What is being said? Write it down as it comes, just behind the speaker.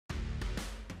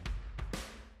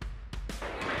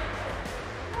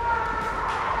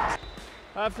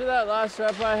After that last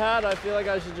rep I had, I feel like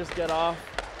I should just get off.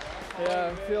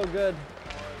 Yeah, I feel good.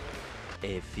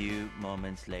 A few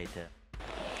moments later.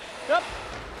 Yep.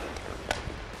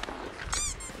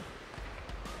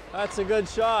 That's a good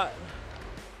shot.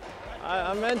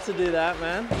 I meant to do that,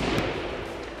 man. I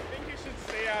think you should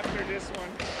stay after this one.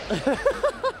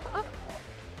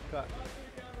 Okay.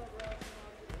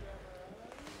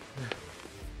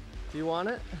 Do you want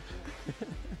it?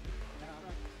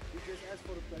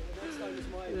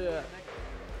 Yeah.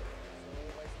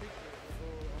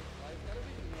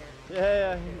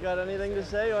 Yeah, you got anything to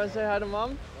say? You want to say hi to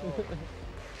Mom?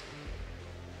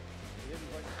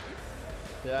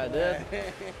 Yeah, I did.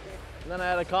 And then I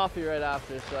had a coffee right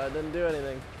after, so I didn't do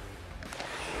anything.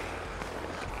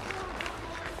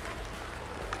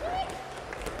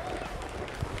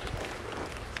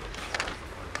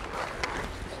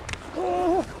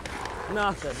 Oh,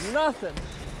 nothing.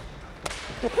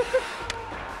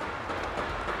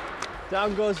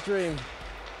 Down goes Dream.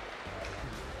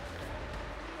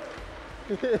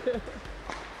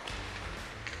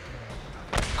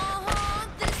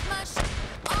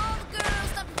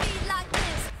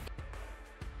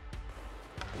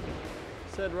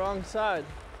 Said wrong side.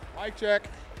 Mic check.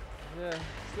 Yeah.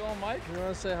 Still on mic? You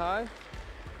want to say hi?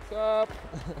 What's up?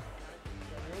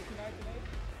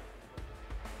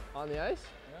 On the ice?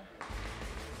 Yeah.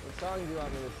 What song do you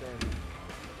want me to sing?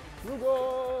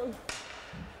 Rugo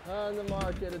on the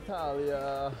market,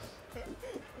 Italia.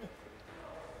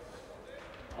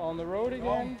 On the road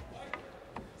again.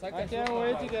 I can't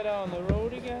wait to get out on the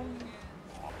road again.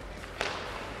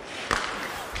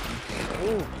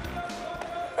 Ooh.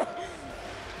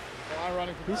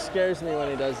 He scares me when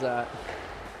he does that.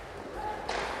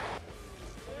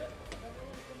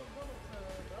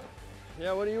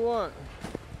 Yeah, what do you want?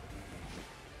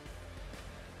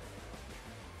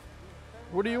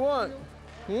 What do you want?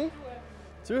 Hmm?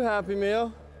 2 Happy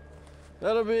Meal.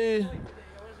 That'll be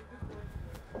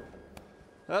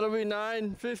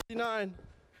 $9.59.